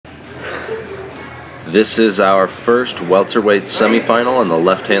This is our first welterweight semifinal. On the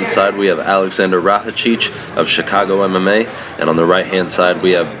left-hand side, we have Aleks Rajacic of Chicago MMA, and on the right-hand side,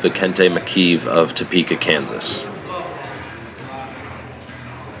 we have Vikenty Mikheev of Topeka, Kansas.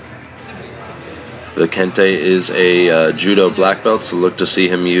 Vikenty is a judo black belt, so look to see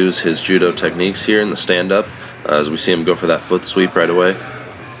him use his judo techniques here in the stand-up, as we see him go for that foot sweep right away.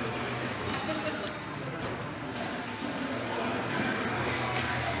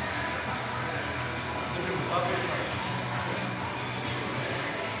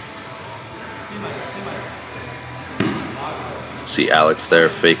 See Alex there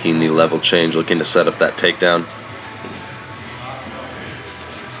faking the level change, looking to set up that takedown.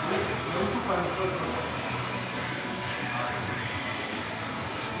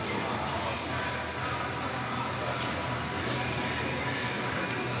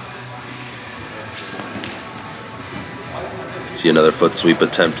 See another foot sweep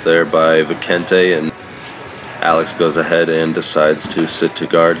attempt there by Vikenty, and Alex goes ahead and decides to sit to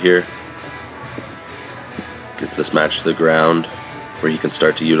guard here. Gets this match to the ground where he can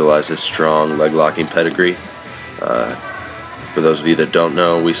start to utilize his strong leg locking pedigree. For those of you that don't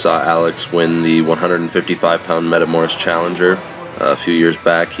know, we saw Alex win the 155-pound Metamoris Challenger a few years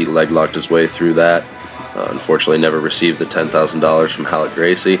back. He leg locked his way through that. Unfortunately, never received the $10,000 from Aleks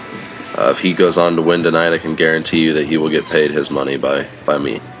Rajacic. If he goes on to win tonight, I can guarantee you that he will get paid his money by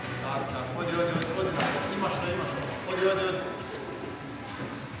me.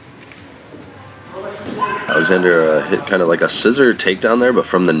 Alexander hit kind of like a scissor takedown there, but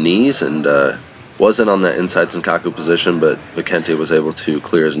from the knees, and wasn't on that inside Senkaku position, but Vikenty was able to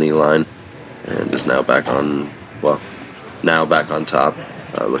clear his knee line and is now back on, well, now back on top,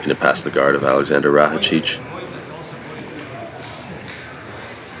 looking to pass the guard of Aleks Rajacic.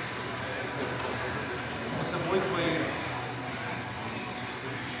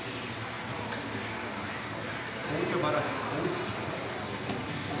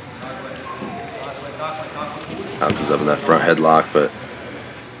 Alex is up in that front headlock, but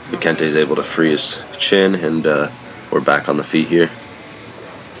Vikenty is able to free his chin, and we're back on the feet here.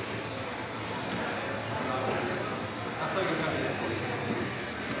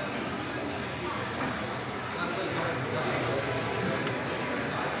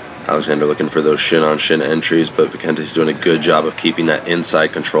 Alexander looking for those shin-on-shin entries, but Vikenty's doing a good job of keeping that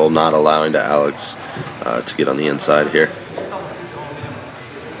inside control, not allowing to Alex to get on the inside here.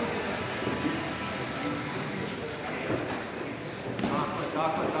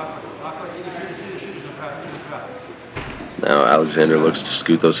 Now Alexander looks to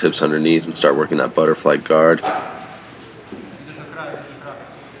scoot those hips underneath and start working that butterfly guard.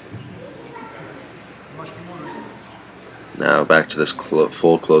 Now back to this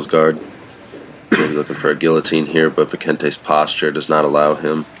full close guard. Maybe looking for a guillotine here, but Vikenty's posture does not allow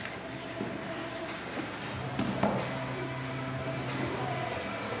him.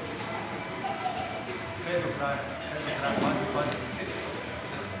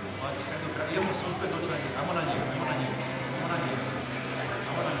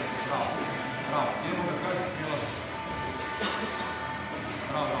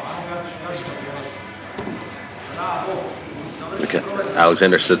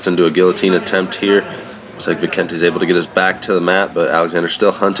 Alexander sits into a guillotine attempt here. Looks like Vikenty's able to get his back to the mat, but Alexander's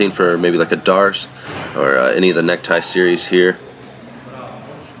still hunting for maybe like a Darce or any of the necktie series here.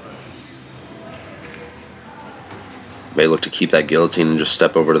 May look to keep that guillotine and just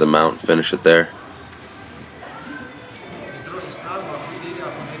step over to the mount and finish it there.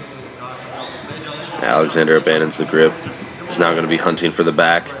 Alexander abandons the grip. He's now going to be hunting for the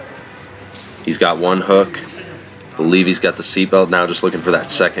back. He's got one hook. I believe he's got the seatbelt now, just looking for that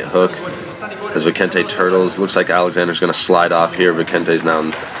second hook. As Vikenty turtles, looks like Alexander's going to slide off here. Vikenty's now in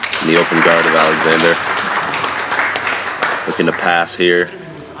the open guard of Alexander. Looking to pass here.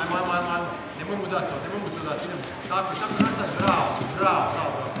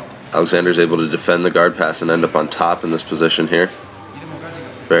 Alexander's able to defend the guard pass and end up on top in this position here.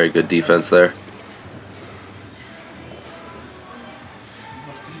 Very good defense there.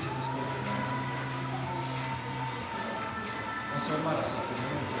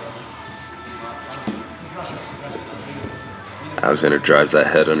 Alexander drives that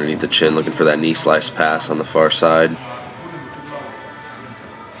head underneath the chin, looking for that knee slice pass on the far side.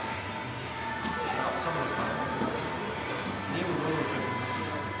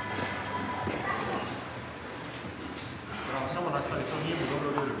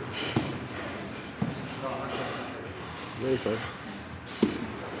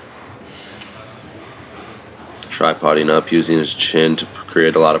 Tripoding up, using his chin to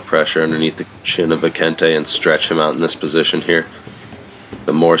create a lot of pressure underneath the chin of Vikenty and stretch him out in this position here.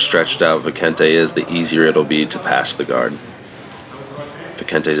 The more stretched out Vikenty is, the easier it'll be to pass the guard.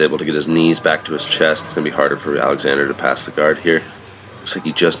 Vikenty's able to get his knees back to his chest. It's going to be harder for Aleksandar to pass the guard here. Looks like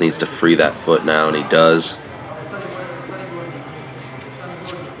he just needs to free that foot now, and he does.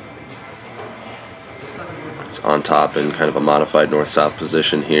 It's on top in kind of a modified north-south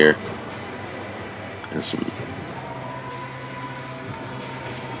position here. And some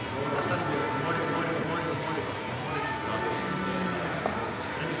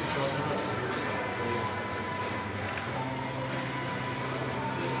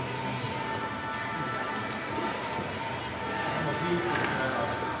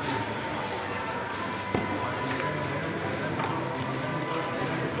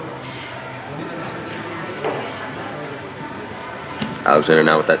Aleksandar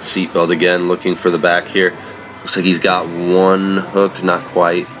now with that seatbelt again, looking for the back here. Looks like he's got one hook, not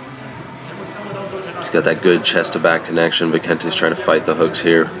quite. He's got that good chest-to-back connection. Vikenty's trying to fight the hooks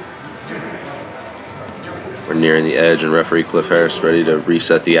here. We're nearing the edge, and referee Cliff Harris ready to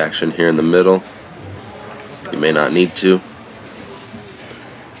reset the action here in the middle. He may not need to.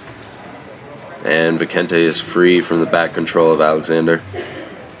 And Vikenty is free from the back control of Aleksandar.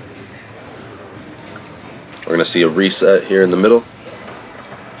 We're going to see a reset here in the middle.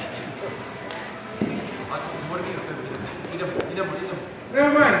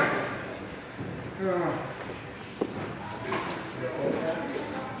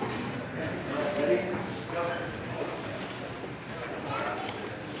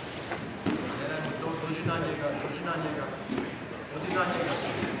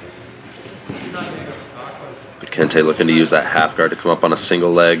 Vikenty looking to use that half guard to come up on a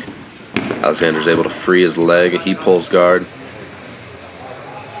single leg. Aleksandar's able to free his leg. He pulls guard.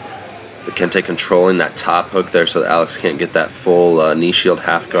 Vikenty controlling that top hook there so that Alex can't get that full knee shield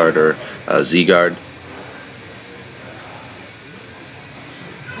half guard or Z guard.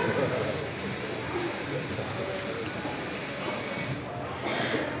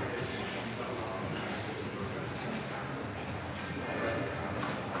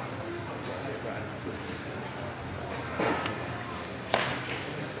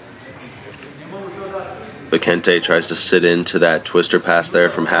 Vikenty tries to sit into that twister pass there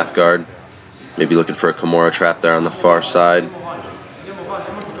from half guard. Maybe looking for a Kimura trap there on the far side.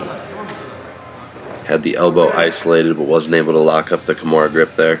 Had the elbow isolated but wasn't able to lock up the Kimura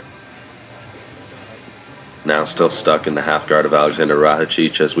grip there. Now still stuck in the half guard of Aleks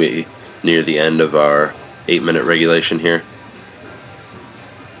Rajacic as we near the end of our 8-minute regulation here.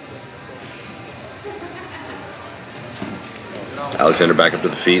 Aleksandar back up to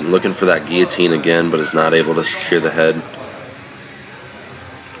the feet and looking for that guillotine again, but is not able to secure the head.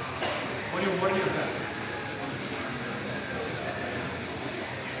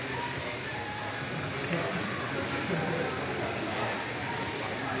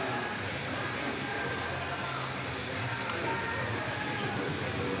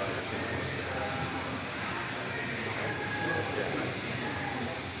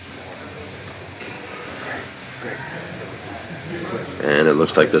 And it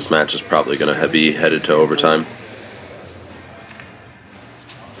looks like this match is probably going to be headed to overtime.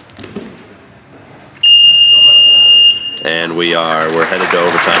 And we're headed to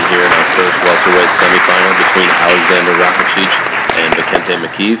overtime here in our first welterweight semifinal between Aleks Rajacic and Vikenty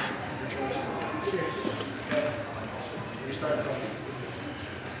Mikheev.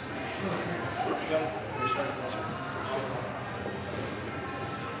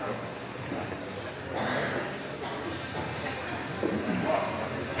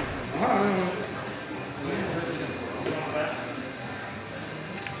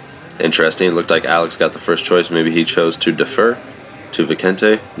 Interesting. It looked like Alex got the first choice. Maybe he chose to defer to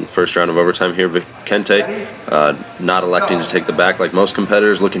Vikenty in the first round of overtime here. Vikenty not electing to take the back like most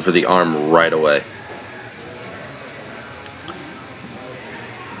competitors, looking for the arm right away.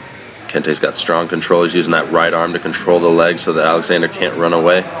 Vikenty's got strong control. He's using that right arm to control the leg so that Aleksandar can't run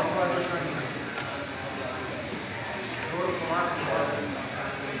away.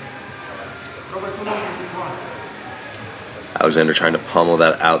 Aleksandar trying to pummel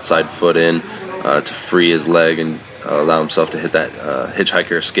that outside foot in to free his leg and allow himself to hit that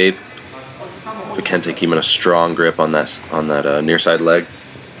hitchhiker escape. Vikenty keeping a strong grip on that near side leg.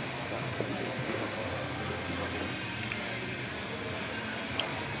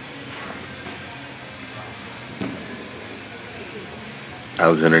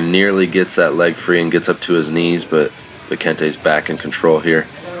 Aleksandar nearly gets that leg free and gets up to his knees, but Vikenty's back in control here.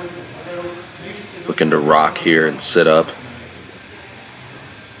 Looking to rock here and sit up.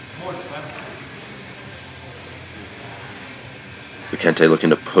 Vikenty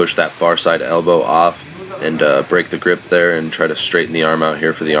looking to push that far side elbow off. and break the grip there and try to straighten the arm out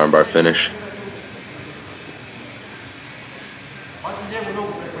here for the armbar finish.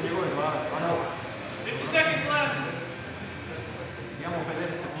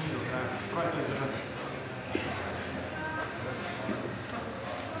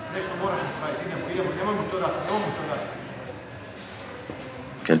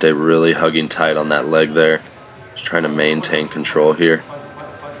 Vikenty really hugging tight on that leg there. Just trying to maintain control here.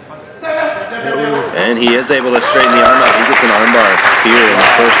 And he is able to straighten the arm out. He gets an armbar here in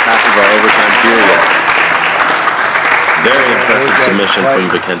the first half of our overtime period. Very impressive submission from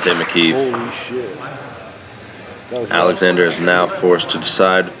Vikenty Mikheev. Holy shit. Aleksandar is now forced to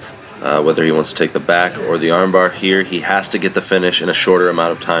decide whether he wants to take the back or the armbar here. He has to get the finish in a shorter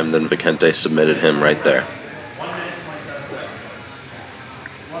amount of time than Vikenty submitted him right there.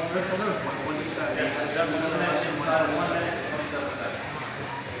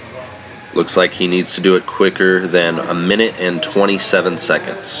 Looks like he needs to do it quicker than 1 minute and 27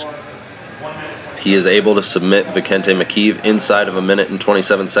 seconds. He is able to submit Vikenty Mikheev inside of 1 minute and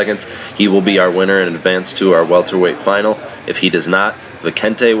 27 seconds. He will be our winner and advance to our welterweight final. If he does not,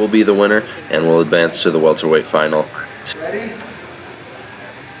 Vikenty will be the winner and will advance to the welterweight final. Ready?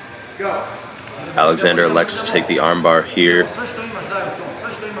 Go. Aleksandar elects to take the armbar here.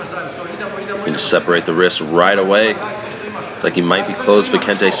 Going to separate the wrist right away. Looks like he might be closed.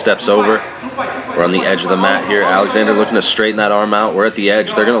 Vikenty steps over. We're on the edge of the mat here. Aleksandar looking to straighten that arm out. We're at the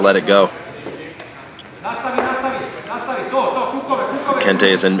edge. They're going to let it go. Vikenty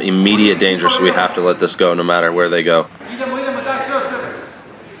is in immediate danger, so we have to let this go no matter where they go.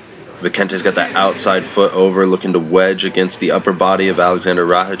 Vikenty's got that outside foot over, looking to wedge against the upper body of Aleks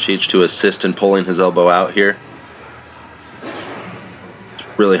Rajacic to assist in pulling his elbow out here. It's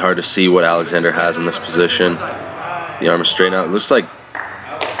really hard to see what Aleksandar has in this position. The arm is straight out. Looks like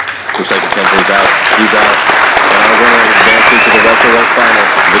Vikenty's out. He's out. And our winner advancing to the welterweight final,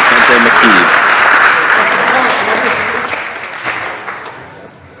 Vikenty Mikheev.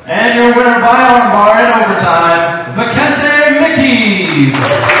 And your winner by armbar in overtime, Vikenty Mikheev.